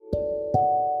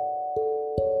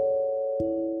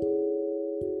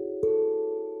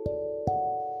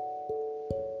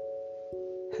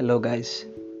Hello, guys.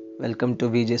 Welcome to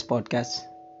VJ's podcast.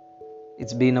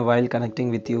 It's been a while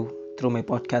connecting with you through my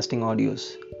podcasting audios.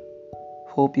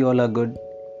 Hope you all are good,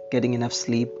 getting enough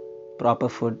sleep, proper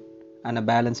food, and a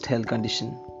balanced health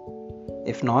condition.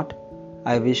 If not,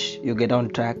 I wish you get on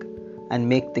track and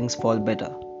make things fall better.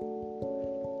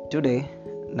 Today,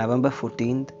 November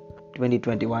 14th,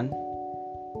 2021,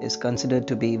 is considered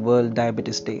to be World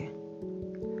Diabetes Day.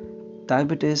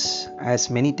 Diabetes, as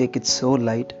many take it so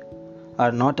light,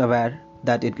 are not aware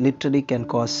that it literally can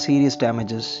cause serious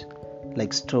damages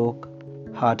like stroke,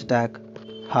 heart attack,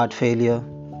 heart failure,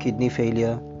 kidney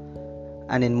failure,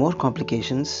 and in more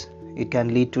complications, it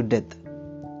can lead to death.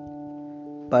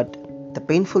 But the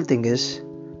painful thing is,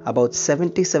 about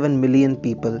 77 million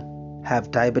people have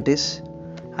diabetes,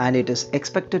 and it is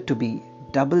expected to be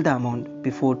double the amount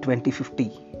before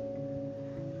 2050.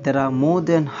 There are more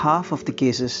than half of the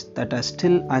cases that are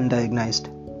still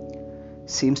undiagnosed.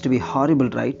 Seems to be horrible,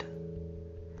 right?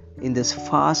 In this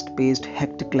fast-paced,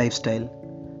 hectic lifestyle,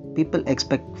 people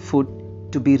expect food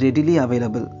to be readily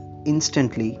available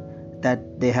instantly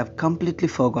that they have completely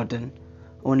forgotten.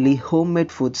 Only homemade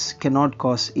foods cannot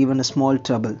cause even a small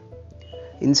trouble.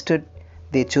 Instead,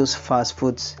 they choose fast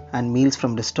foods and meals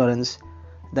from restaurants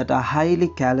that are highly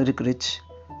caloric rich,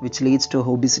 which leads to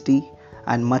obesity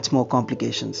and much more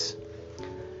complications.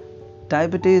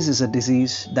 Diabetes is a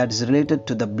disease that is related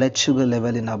to the blood sugar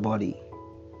level in our body.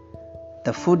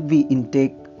 The food we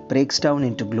intake breaks down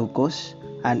into glucose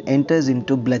and enters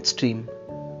into bloodstream.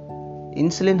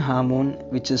 Insulin hormone,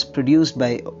 which is produced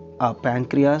by our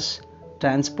pancreas,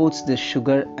 transports this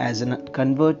sugar as a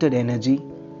converted energy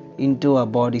into our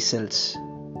body cells.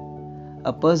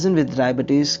 A person with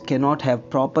diabetes cannot have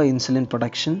proper insulin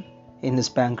production in his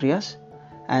pancreas,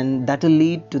 and that will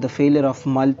lead to the failure of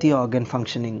multi-organ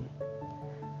functioning.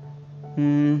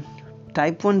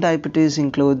 Type 1 diabetes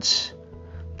includes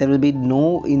there will be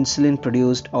no insulin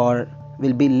produced or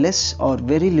will be less or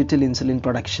very little insulin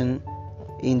production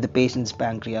in the patient's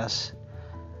pancreas.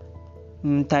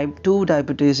 Type 2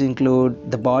 diabetes include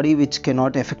the body which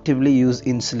cannot effectively use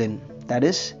insulin. That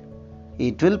is,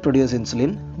 it will produce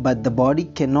insulin but the body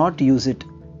cannot use it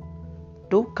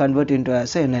to convert into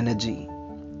as an energy.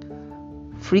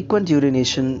 Frequent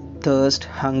urination, thirst,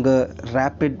 hunger,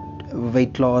 rapid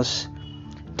weight loss,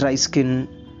 dry skin,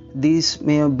 these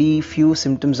may be few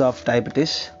symptoms of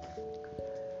diabetes.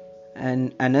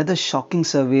 And another shocking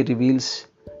survey reveals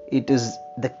it is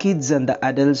the kids and the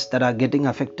adults that are getting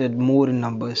affected more in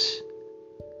numbers.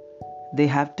 They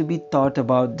have to be taught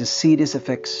about the serious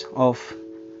effects of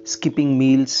skipping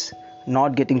meals,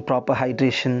 not getting proper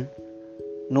hydration,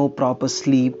 no proper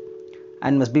sleep,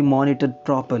 and must be monitored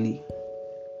properly.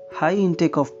 High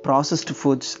intake of processed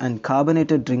foods and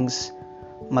carbonated drinks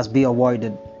must be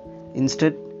avoided.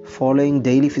 Instead, following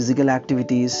daily physical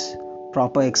activities,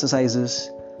 proper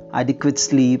exercises, adequate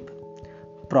sleep,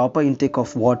 proper intake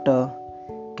of water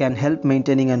can help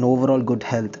maintaining an overall good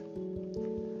health.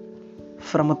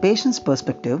 From a patient's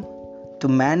perspective, to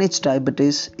manage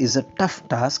diabetes is a tough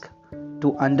task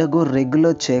to undergo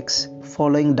regular checks,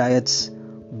 following diets,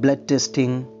 blood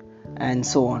testing, and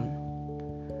so on.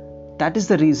 That is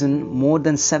the reason more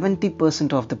than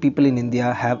 70% of the people in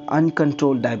India have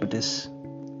uncontrolled diabetes.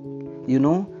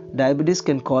 Diabetes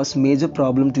can cause major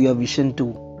problem to your vision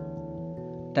too.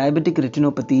 Diabetic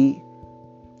retinopathy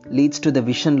leads to the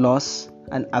vision loss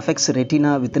and affects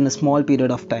retina within a small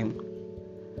period of time.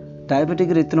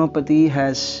 Diabetic retinopathy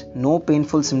has no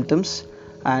painful symptoms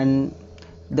and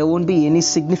there won't be any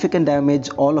significant damage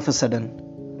all of a sudden.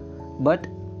 But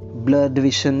blurred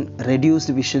vision, reduced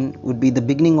vision would be the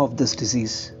beginning of this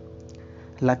disease.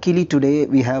 Luckily today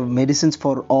we have medicines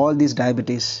for all these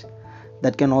diabetes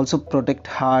that can also protect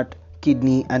heart,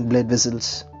 kidney and blood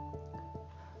vessels.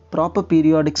 Proper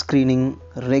periodic screening,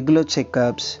 regular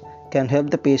checkups can help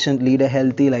the patient lead a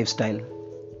healthy lifestyle.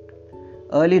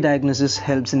 Early diagnosis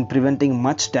helps in preventing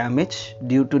much damage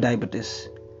due to diabetes.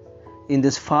 In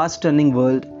this fast turning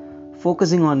world,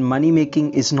 focusing on money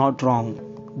making is not wrong,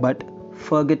 but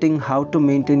forgetting how to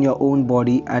maintain your own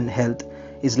body and health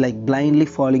is like blindly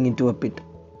falling into a pit.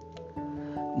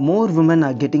 More women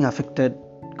are getting affected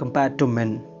compared to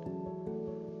men.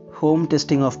 Home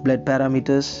testing of blood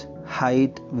parameters,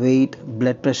 height, weight,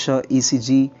 blood pressure,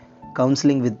 ECG,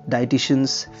 counseling with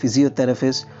dietitians,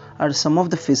 physiotherapists are some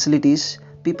of the facilities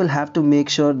people have to make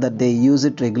sure that they use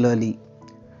it regularly.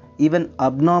 Even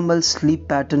abnormal sleep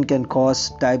pattern can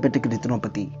cause diabetic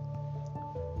retinopathy.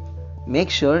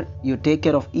 Make sure you take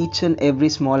care of each and every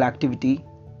small activity,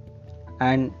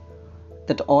 and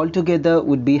that altogether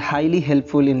would be highly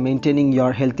helpful in maintaining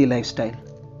your healthy lifestyle.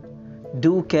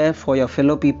 Do care for your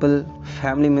fellow people,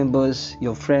 family members,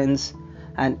 your friends,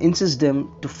 and insist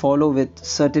them to follow with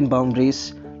certain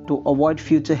boundaries to avoid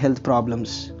future health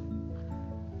problems.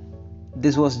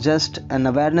 This was just an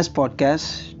awareness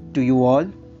podcast to you all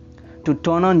to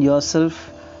turn on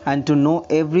yourself and to know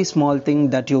every small thing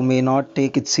that you may not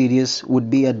take it serious would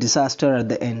be a disaster at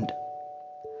the end.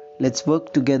 Let's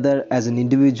work together as an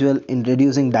individual in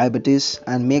reducing diabetes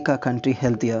and make our country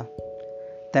healthier.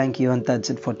 Thank you, and that's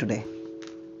it for today.